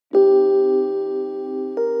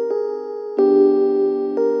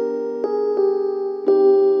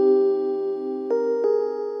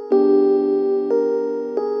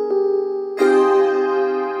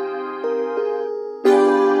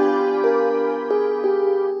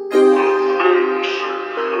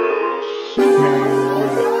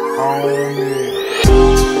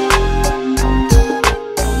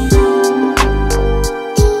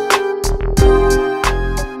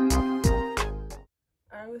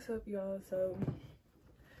What's up, y'all? So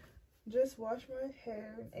just washed my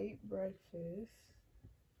hair and ate breakfast.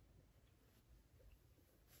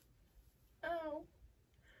 Ow.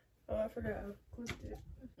 Oh, I forgot I clipped it.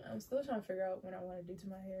 I'm still trying to figure out what I want to do to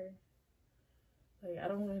my hair. Like, I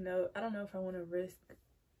don't know if I want to risk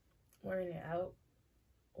wearing it out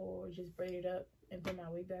or just braid it up and put my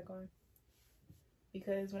wig back on,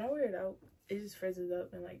 because when I wear it out, it just frizzes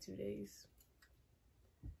up in like 2 days.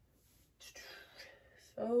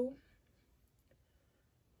 So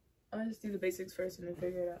I'll just do the basics first and then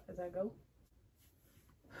figure it out as I go.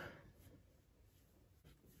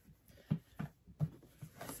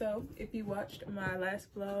 So if you watched my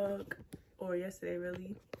last vlog, or yesterday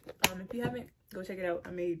really, if you haven't, go check it out.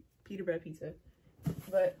 I made pita bread pizza,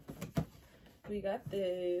 but we got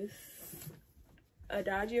this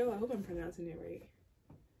Adagio, I hope I'm pronouncing it right,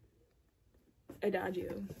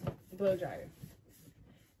 Adagio blow dryer.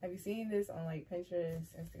 Have you seen this on like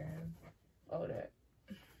Pinterest, Instagram, all that?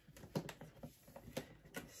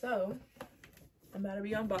 So I'm about to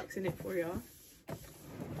be unboxing it for y'all.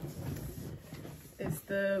 It's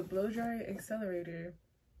the blow dryer accelerator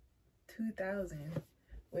 2000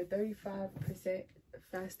 with 35%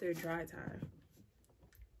 faster dry time,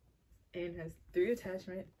 and has 3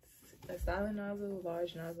 attachments: a styling nozzle,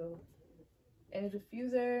 large nozzle, and a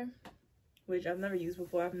diffuser, which I've never used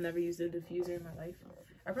before. I've never used a diffuser in my life.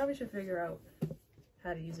 I probably should figure out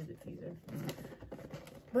how to use a diffuser,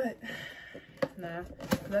 but nah,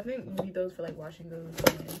 because I think you need those for like wash and goes,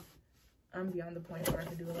 and I'm beyond the point where I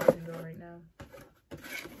can do a wash and go right now.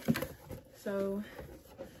 So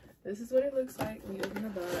this is what it looks like when you open the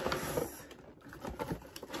box.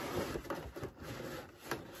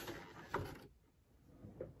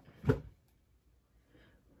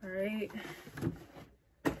 Alright,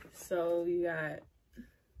 so you got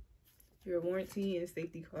your warranty and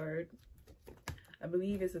safety card. I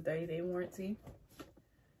believe it's a 30-day warranty.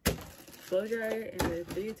 Blow dryer and the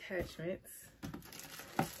 3 attachments.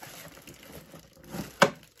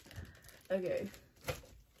 Okay,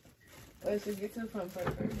 let's just get to the fun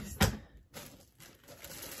part first.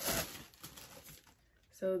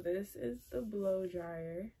 So this is the blow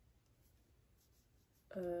dryer.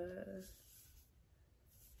 Oh,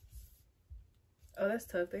 that's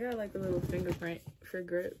tough. They got like a little fingerprint for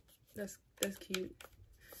grip. That's cute.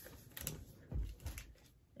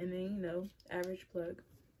 And then, you know, average plug.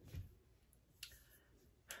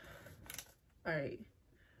 Alright,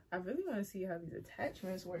 I really want to see how these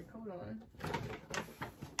attachments work. Hold on.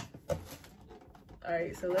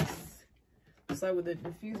 Alright, so let's start with the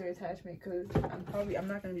diffuser attachment, because I'm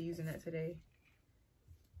not going to be using that today.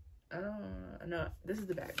 I don't know. This is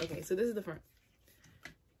the back. Okay, so this is the front.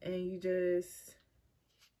 And you just,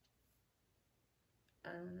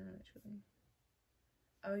 I don't know actually.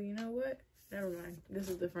 Oh, you know what? Never mind. This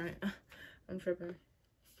is the front. I'm tripping.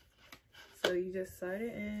 So you just slide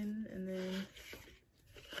it in and then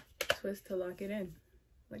twist to lock it in.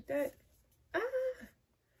 Like that. Ah!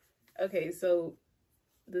 Okay, so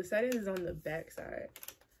the setting is on the back side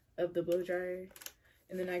of the blow dryer.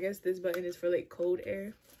 And then I guess this button is for like cold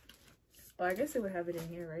air. Well, I guess it would have it in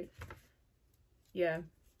here, right? Yeah.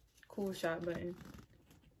 Cool shot button.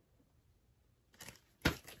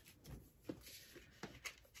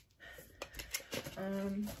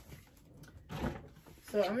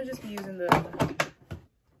 So I'm gonna just be using the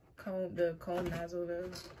comb nozzle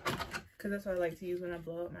though, because that's what I like to use when I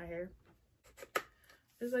blow up my hair.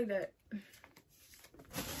 Just like that.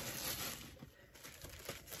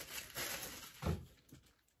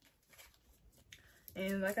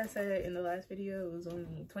 And like I said in the last video, it was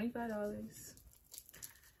only $25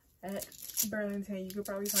 at Burlington. You could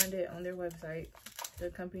probably find it on their website. The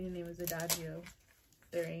company name is Adagio.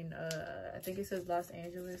 They're in, I think it says Los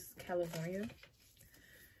Angeles, California.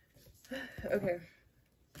 Okay.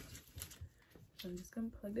 I'm just gonna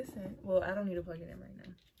plug this in. Well, I don't need to plug it in right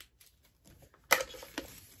now.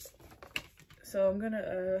 So I'm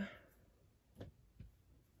gonna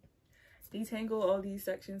detangle all these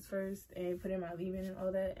sections first and put in my leave-in and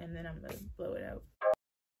all that, and then I'm gonna blow it out.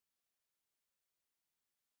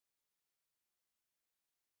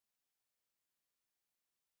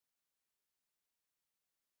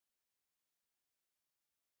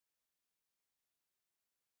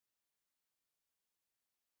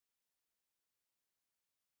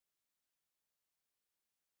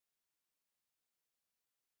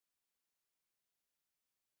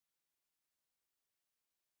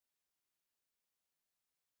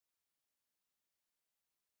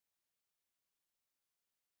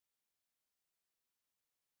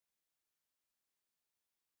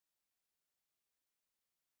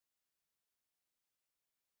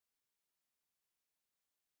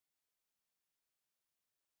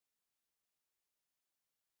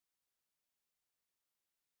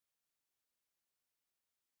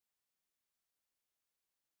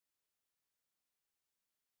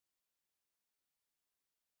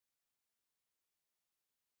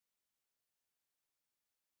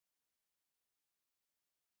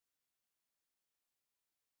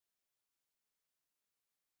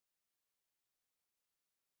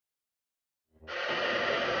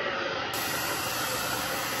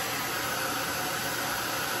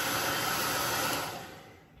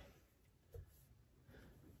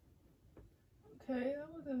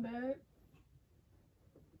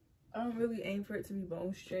 I don't really aim for it to be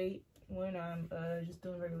bone straight when I'm just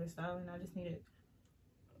doing regular styling. I just need it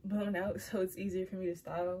blown out so it's easier for me to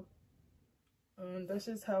style. That's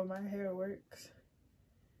just how my hair works.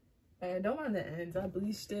 And don't mind the ends. I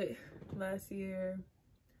bleached it last year.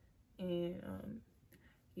 And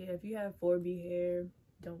yeah, if you have 4B hair,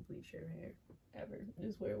 don't bleach your hair ever.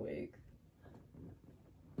 Just wear a wig.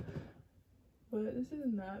 But this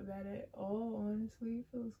is not bad at all, honestly. It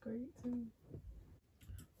feels great too.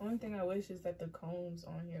 Only thing I wish is that the combs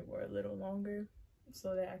on here were a little longer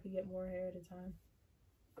so that I could get more hair at a time.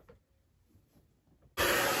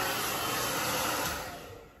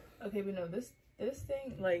 Okay, but no, this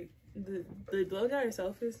thing, like, the blow dryer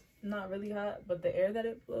itself is not really hot, but the air that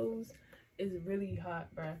it blows is really hot,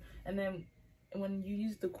 bruh. And then when you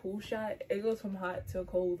use the cool shot, it goes from hot to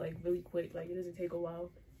cold, like, really quick. Like, it doesn't take a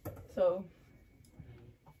while. So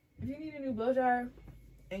if you need a new blow dryer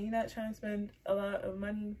and you're not trying to spend a lot of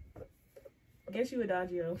money, get you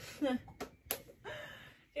Adagio.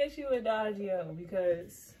 Get you Adagio,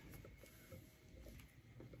 because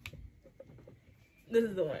this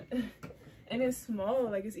is the one. And it's small,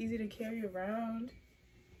 like, it's easy to carry around.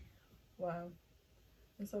 Wow,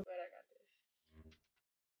 I'm so glad I got this.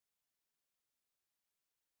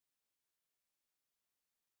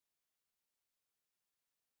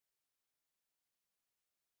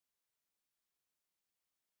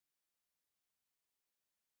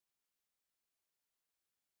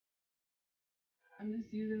 I'm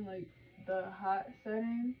just using, like, the hot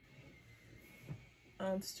setting.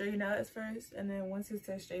 Straighten out at first, and then once it's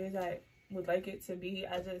as straight as I would like it to be,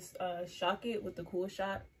 I just shock it with the cool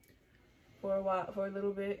shot for a while, for a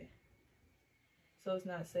little bit, so it's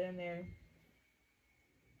not sitting there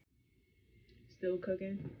still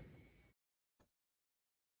cooking.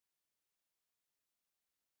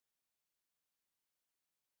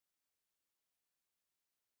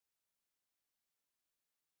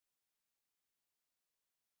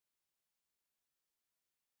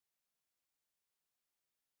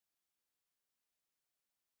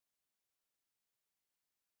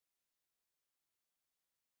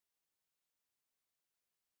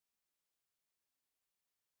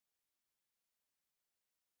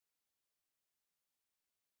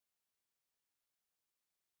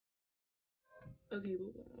 Okay,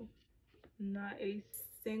 but wow, not a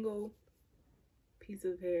single piece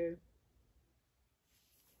of hair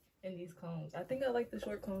in these combs. I think I like the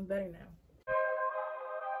short combs better now.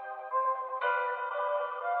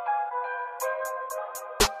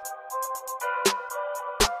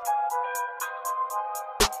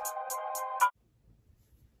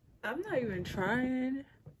 I'm not even trying,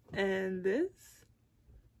 and this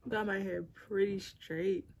got my hair pretty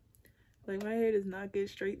straight. Like, my hair does not get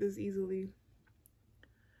straight this easily.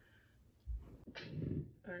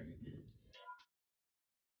 All right.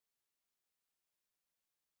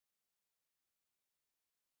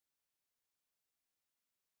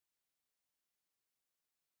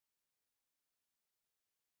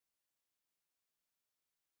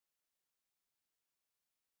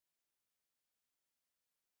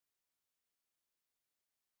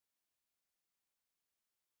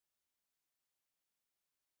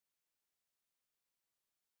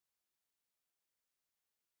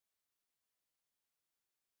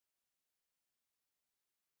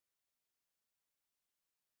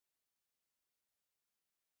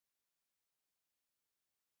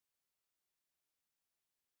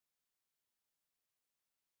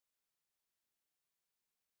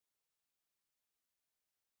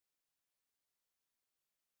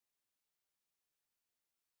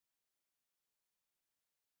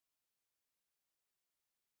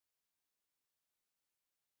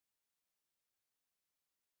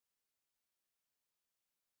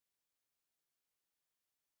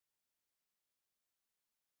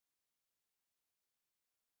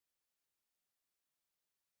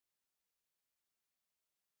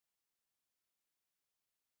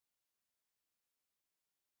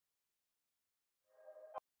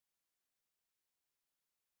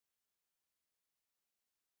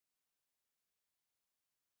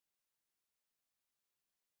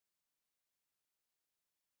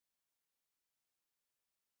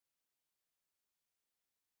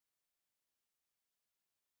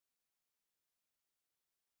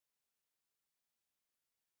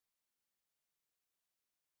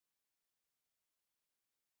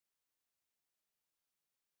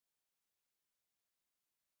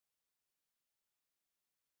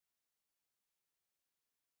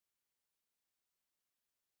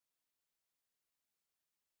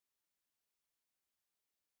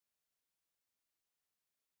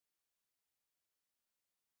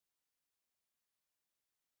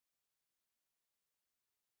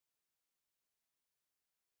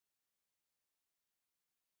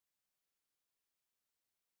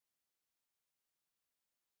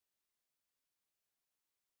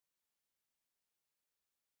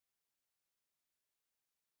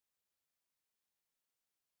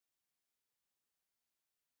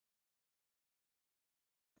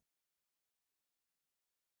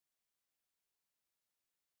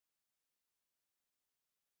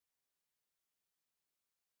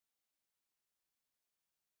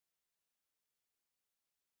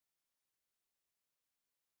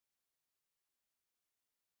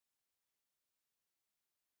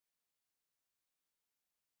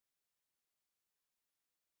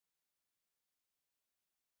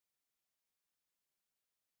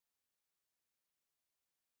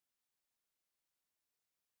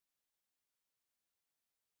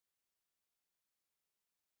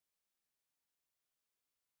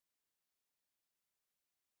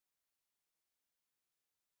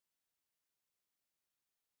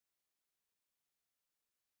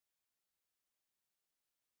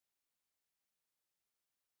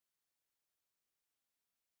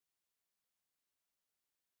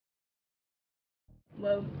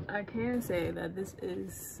 Well, I can say that this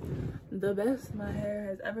is the best my hair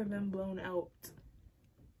has ever been blown out.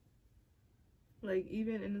 Like,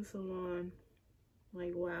 even in the salon,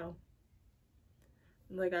 like, wow.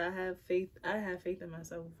 Like, I have faith in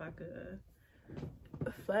myself if I could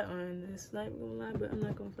flat iron this. Not gonna lie, but I'm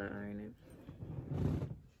not gonna flat iron it.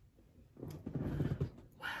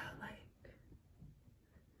 Wow, like,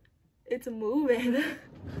 it's moving.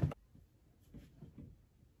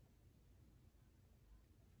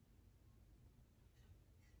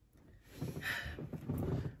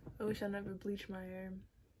 I wish I never bleached my hair.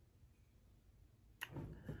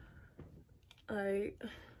 Like,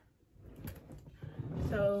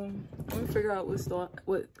 so I'm gonna figure out what style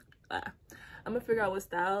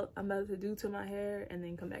I'm about to do to my hair and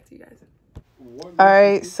then come back to you guys. All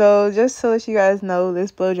right, so just to let you guys know,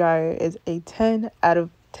 this blow dryer is a 10 out of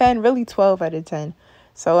 10, really 12 out of 10.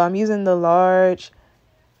 So I'm using the large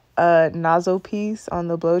nozzle piece on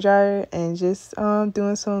the blow dryer and just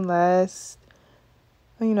doing some last,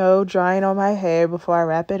 you know, drying on my hair before I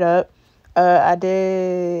wrap it up.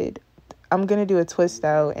 I'm gonna do a twist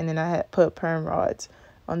out, and then I had put perm rods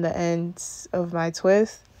on the ends of my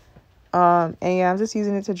twist. And yeah, I'm just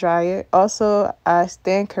using it to dry it. Also, I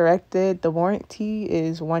stand corrected. The warranty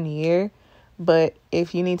is 1 year, but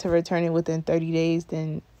if you need to return it within 30 days,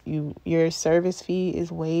 then your service fee is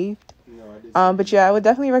waived. But yeah, I would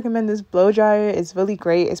definitely recommend this blow dryer. It's really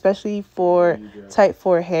great, especially for type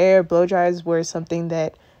 4 hair. Blow dryers were something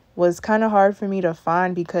that was kind of hard for me to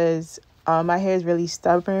find because my hair is really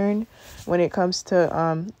stubborn when it comes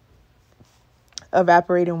to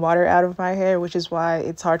evaporating water out of my hair, which is why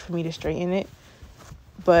it's hard for me to straighten it.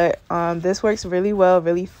 But this works really well,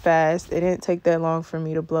 really fast. It didn't take that long for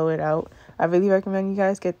me to blow it out. I really recommend you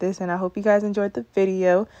guys get this, and I hope you guys enjoyed the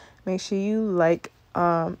video. Make sure you like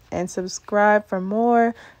and subscribe for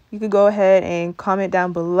more. You could go ahead and comment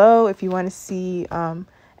down below if you want to see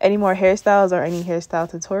any more hairstyles or any hairstyle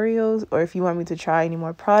tutorials, or if you want me to try any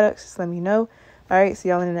more products, just let me know. All right, see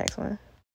y'all in the next one.